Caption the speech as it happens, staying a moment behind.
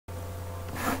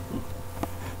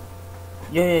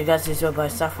Yo guys, it's your boy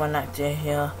Safwan Actor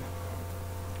here.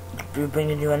 We're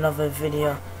bringing you another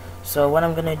video. So what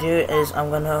I'm gonna do is I'm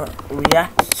gonna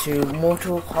react to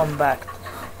Mortal Kombat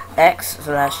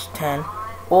X/10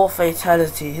 all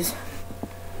fatalities,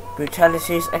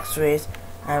 brutalities, X-rays,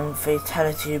 and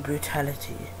fatality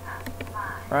brutality.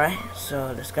 Right?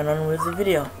 So let's get on with the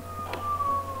video.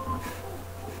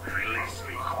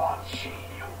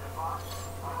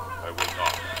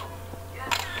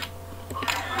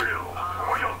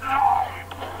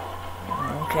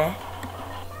 Okay.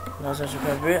 That's such a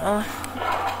good brutal.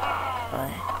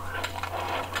 Right.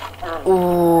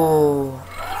 Ooh.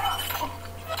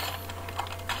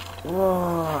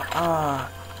 Whoa. Ah.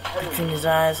 Between his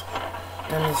eyes.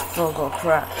 Then his throat got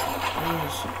cracked.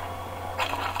 Yeesh.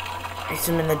 Hits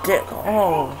him in the dick.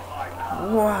 Oh.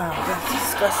 Wow. That's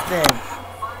disgusting.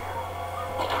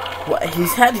 What?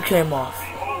 His head came off.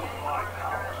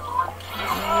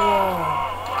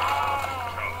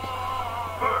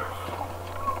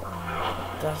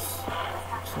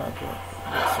 That's not good.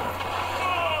 That's right.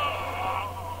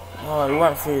 Oh, it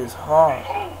went through his heart.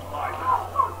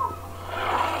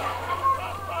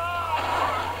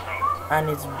 And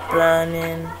it's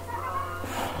burning.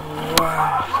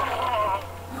 Wow.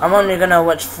 I'm only gonna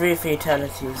watch 3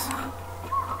 fatalities.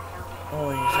 Oh,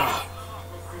 he's up.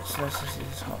 So let's see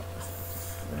his heart.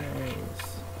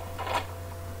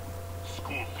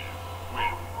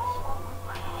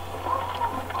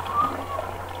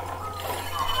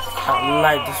 I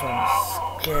like this one, it's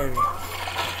scary.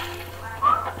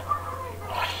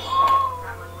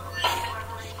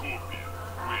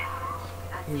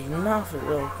 His mouth is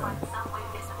open.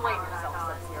 Explain yourself,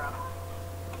 Sub-Zero.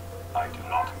 I do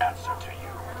not answer to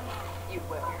you. You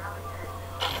will.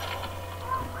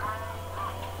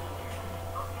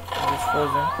 It's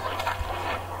frozen.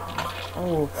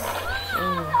 Oh.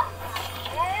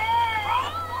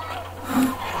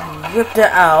 Ripped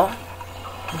it out.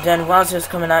 Then whilst it's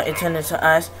coming out, it turned into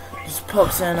ice. Just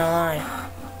pokes it in her eye.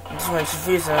 Just went to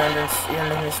freeze her and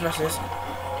then it smashes.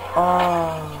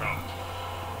 Oh.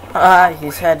 Ah,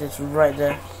 his head is right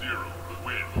there.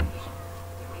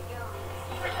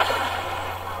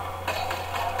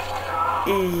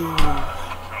 Eee.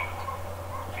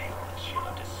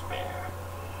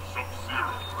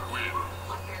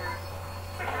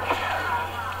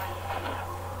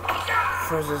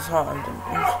 Froze his heart and then.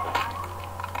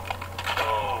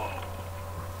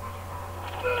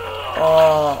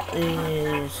 Oh,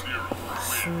 it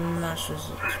smashes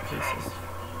it to pieces.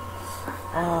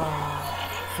 Oh,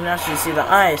 you can actually see the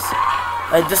ice.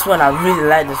 Like this one, I really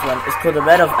like this one. It's called a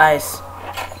bed of ice.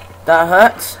 That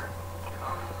hurts.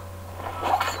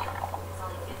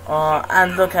 Oh,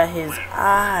 and look at his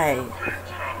eye.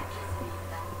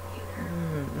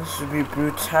 This should be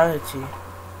brutality.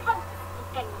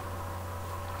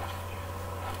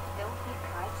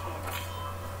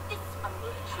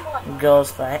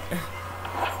 Girls fight.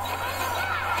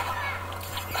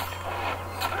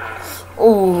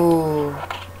 Ooh.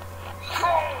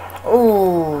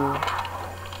 Ooh.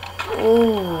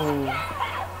 Ooh.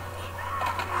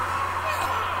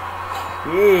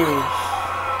 Yeesh.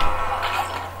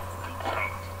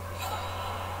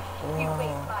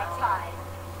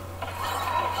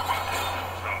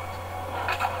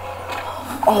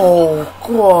 Oh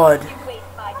God.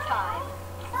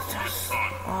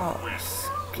 That's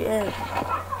scary.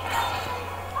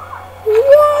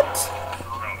 What?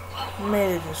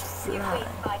 Made it just fly.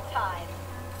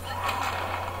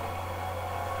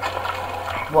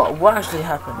 What actually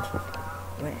happened?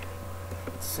 Wait.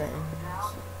 Settings.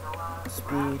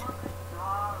 Speed.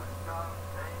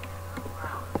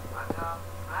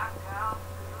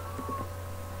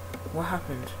 What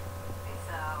happened?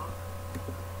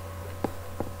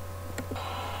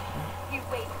 You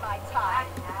waste my time.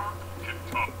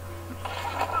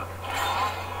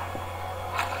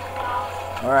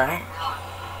 Alright.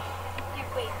 You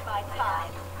waste my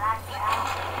time.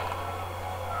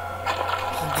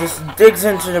 Just digs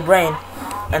into the brain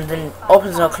and then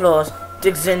opens her claws,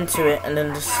 digs into it, and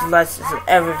then just slices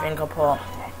everything apart.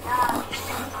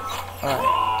 Alright.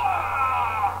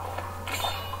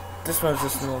 This one's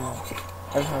just normal.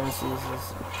 Everyone sees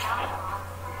this.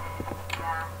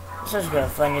 It's just kind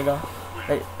of funny though.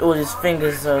 Like all his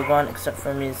fingers are gone except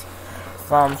from his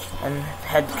thumb, and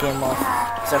head came off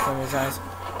except from his eyes.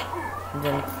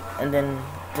 And then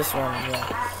this one, yeah.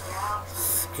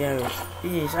 Scary.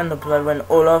 Jeez, and the blood went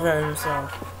all over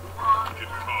himself.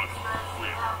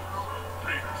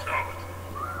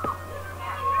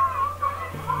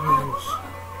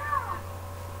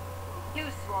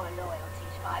 You swore loyalty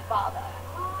to my father.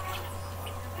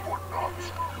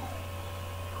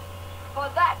 For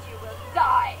that you will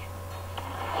die.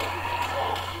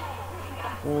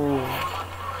 Ooh.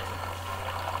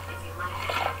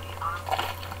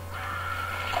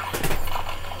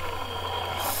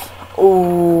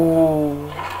 Ooh.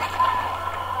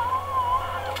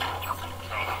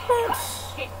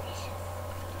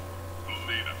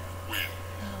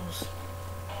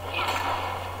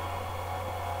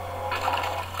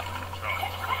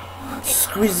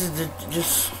 Squeezes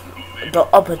just the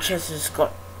upper chest just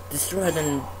got destroyed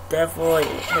and therefore it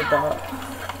hit the heart.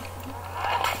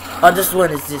 Oh, this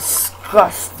one is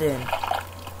disgusting.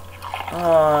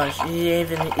 Oh, she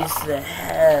even eats the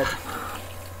head.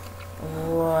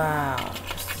 Wow,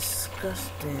 it's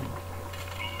disgusting.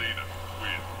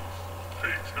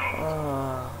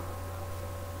 Oh.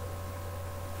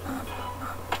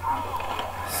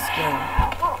 Scary.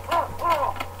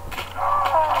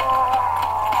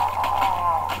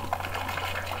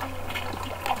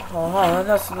 Oh,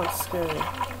 that looks scary.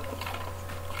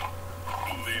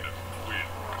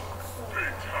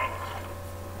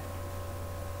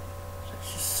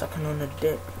 She's sucking on the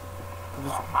dick.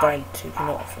 Just by taking it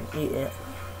off and eat it.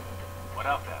 What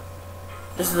up, then?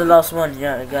 This is the last one,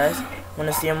 yeah, guys.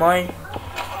 Wanna see more?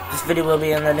 This video will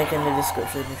be in the link in the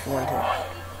description if you want it.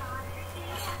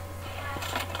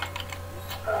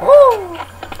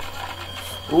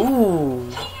 Woo! Ooh.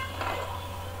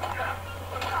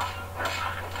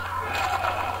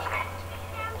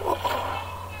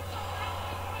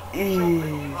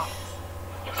 Eesh.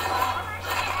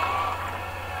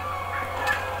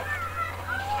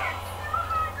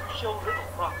 Show little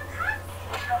fuck.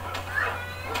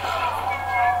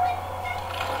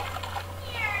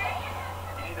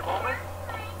 You need a moment?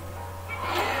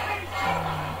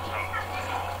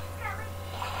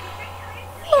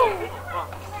 Show little fuck.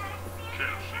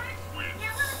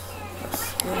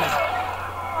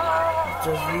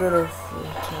 Just little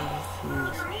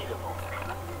fatalities.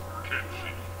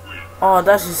 Oh,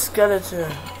 that's his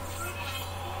skeleton.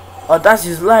 Oh, that's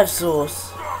his life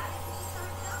source.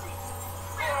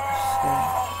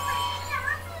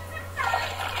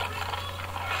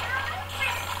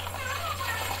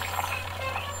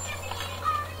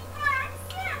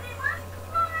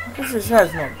 His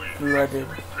head's not blooded.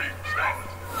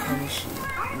 And she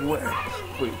wears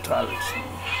brutality.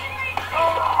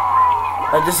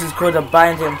 This is called a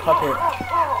binding puppet.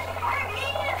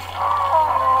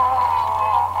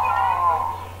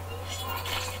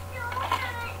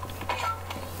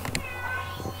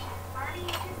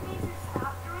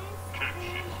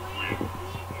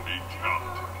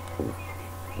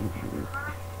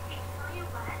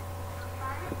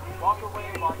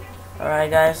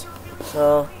 Alright guys,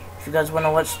 so if you guys want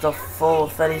to watch the full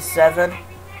 37,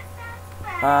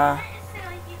 yeah,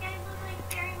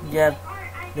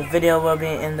 the video will be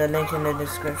in the link in the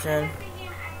description.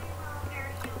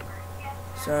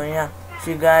 So yeah, if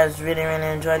you guys really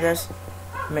enjoyed this,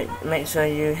 make sure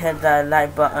you hit that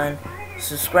like button,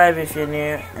 subscribe if you're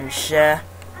new, and share.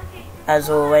 As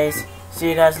always, see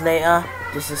you guys later.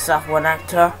 This is One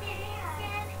Actor,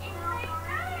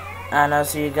 and I'll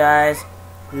see you guys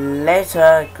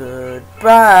later.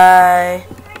 Goodbye.